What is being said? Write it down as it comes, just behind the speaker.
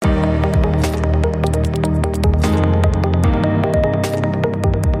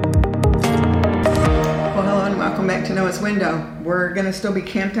Noah's window. We're going to still be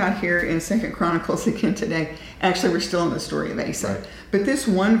camped out here in 2 Chronicles again today. Actually, we're still in the story of Asa. Right. But this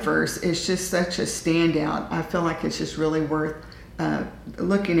one verse is just such a standout. I feel like it's just really worth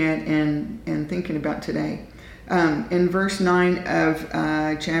looking at and thinking about today. In verse 9 of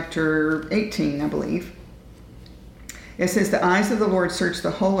chapter 18, I believe, it says, the eyes of the Lord search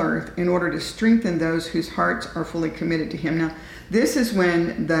the whole earth in order to strengthen those whose hearts are fully committed to him. Now, this is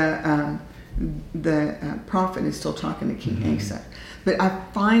when the prophet is still talking to King Asa. But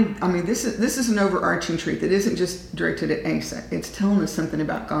this is an overarching truth. It isn't just directed at Asa. It's telling us something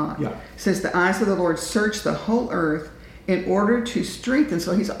about God. Yeah. It says, the eyes of the Lord search the whole earth in order to strengthen.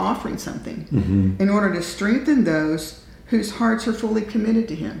 So he's offering something. In order to strengthen those whose hearts are fully committed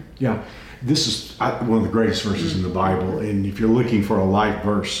to him. Yeah. This is one of the greatest verses in the Bible, and if you're looking for a light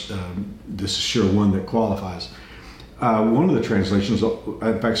verse, this is sure one that qualifies. One of the translations,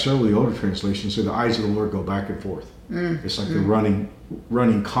 in fact, several of the older translations say the eyes of the Lord go back and forth. It's like they're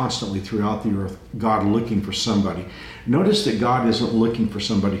running constantly throughout the earth, God looking for somebody. Notice that God isn't looking for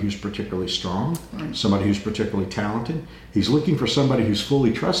somebody who's particularly strong, somebody who's particularly talented. He's looking for somebody who's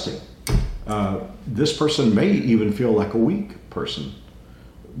fully trusting. This person may even feel like a weak person,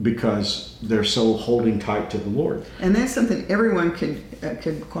 because they're so holding tight to the Lord. And that's something everyone could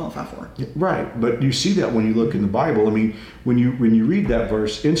qualify for. Right, but you see that when you look in the Bible. I mean, when you read that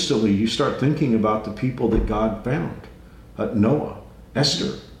verse, instantly you start thinking about the people that God found. Noah,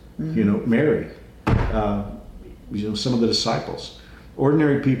 Esther, Mary, some of the disciples.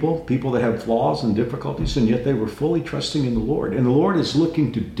 Ordinary people that have flaws and difficulties, and yet they were fully trusting in the Lord. And the Lord is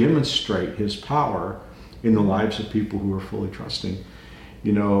looking to demonstrate his power in the lives of people who are fully trusting.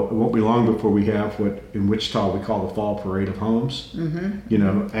 It won't be long before we have what in Wichita we call the Fall Parade of Homes.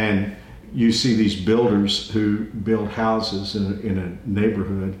 And you see these builders who build houses in a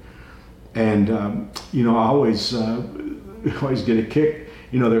neighborhood. And, I always get a kick.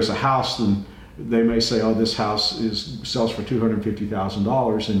 There's a house, and they may say, oh, this house sells for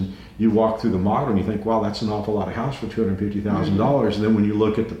 $250,000. And you walk through the model and you think, wow, that's an awful lot of house for $250,000. And then when you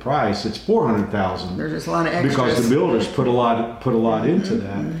look at the price, it's $400,000. There's just a lot of extras. Because the builders put a lot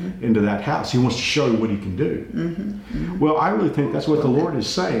into that house. He wants to show you what he can do. Well, I really think that's what the Lord is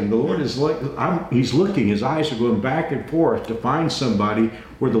saying. The Lord is he's looking, his eyes are going back and forth to find somebody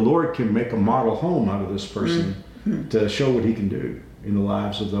where the Lord can make a model home out of this person to show what he can do in the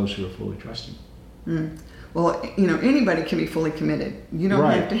lives of those who are fully trusting. Well, anybody can be fully committed. You don't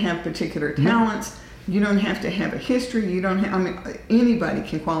have to have particular talents. You don't have to have a history. Anybody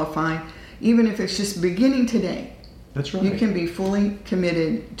can qualify, even if it's just beginning today. That's right. You can be fully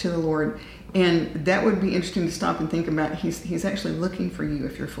committed to the Lord. And that would be interesting to stop and think about. He's actually looking for you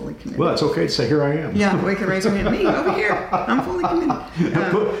if you're fully committed. Well, it's okay to say, here I am. Yeah, we can raise our hand. Me, over here. I'm fully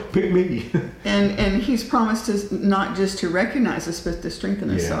committed. Pick me. And he's promised us not just to recognize us, but to strengthen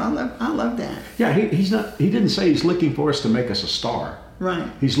us. So I love that. Yeah, he didn't say he's looking for us to make us a star.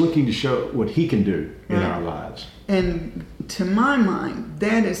 Right. He's looking to show what he can do in our lives. And to my mind,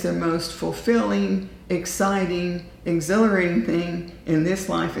 that is the most fulfilling, exciting, exhilarating thing in this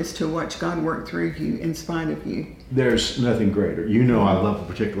life, is to watch God work through you in spite of you. There's nothing greater. I love a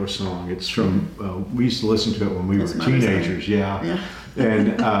particular song. It's from, we used to listen to it when we were teenagers. Yeah.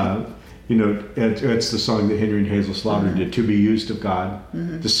 And, it's the song that Henry and Hazel Slaughter did, to be used of God,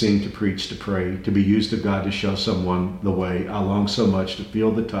 to sing, to preach, to pray, to be used of God to show someone the way. I long so much to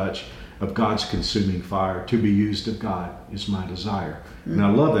feel the touch of God's consuming fire. To be used of God is my desire. And I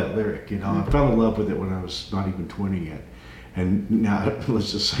love that lyric. I fell in love with it when I was not even 20 yet. And now,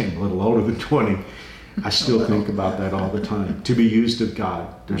 let's just say I'm a little older than 20. I still think about that all the time. To be used of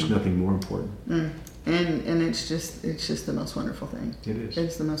God, there's nothing more important. And it's just the most wonderful thing. It is.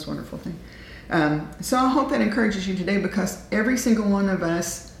 It's the most wonderful thing. So I hope that encourages you today, because every single one of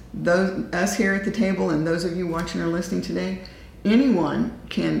us here at the table, and those of you watching or listening today, anyone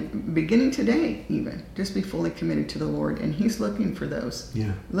can, beginning today even, just be fully committed to the Lord. And he's looking for those.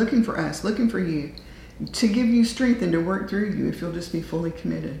 Yeah. Looking for us, looking for you, to give you strength and to work through you if you'll just be fully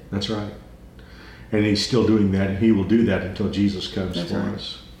committed. That's right. And he's still doing that, and he will do that until Jesus comes for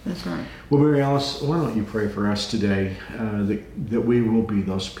us. That's right. Well, Mary Alice, why don't you pray for us today, that we will be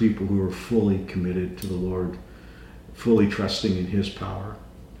those people who are fully committed to the Lord, fully trusting in his power.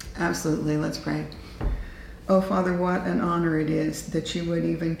 Absolutely. Let's pray. Oh, Father, what an honor it is that you would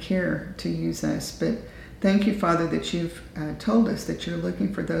even care to use us. But thank you, Father, that you've told us that you're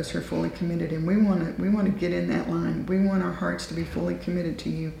looking for those who are fully committed. And we want to get in that line. We want our hearts to be fully committed to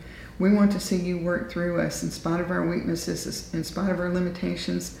you. We want to see you work through us in spite of our weaknesses, in spite of our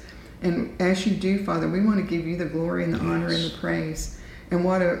limitations. And as you do, Father, we want to give you the glory and the honor and the praise. And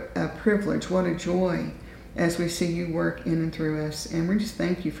what a privilege, what a joy as we see you work in and through us. And we just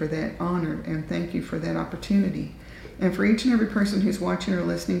thank you for that honor and thank you for that opportunity. And for each and every person who's watching or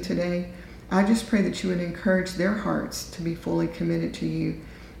listening today, I just pray that you would encourage their hearts to be fully committed to you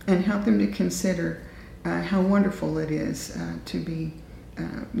and help them to consider how wonderful it is to be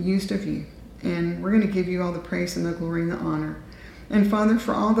used of you. And we're going to give you all the praise and the glory and the honor. And Father,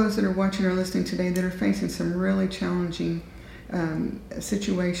 for all those that are watching or listening today that are facing some really challenging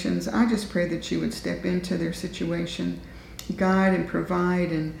situations, I just pray that you would step into their situation, guide and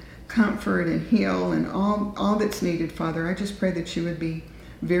provide and comfort and heal and all that's needed, Father. I just pray that you would be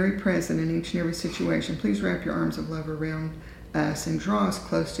very present in each and every situation. Please wrap your arms of love around us and draw us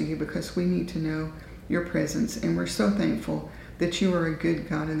close to you, because we need to know your presence. And we're so thankful that you are a good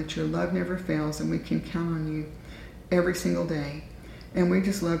God and that your love never fails, and we can count on you every single day. And we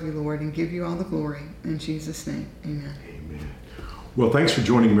just love you, Lord, and give you all the glory. In Jesus' name, amen. Amen. Well, thanks for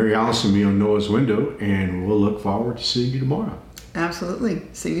joining Mary Alice and me on Noah's Window, and we'll look forward to seeing you tomorrow. Absolutely.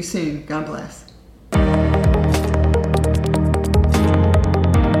 See you soon. God bless.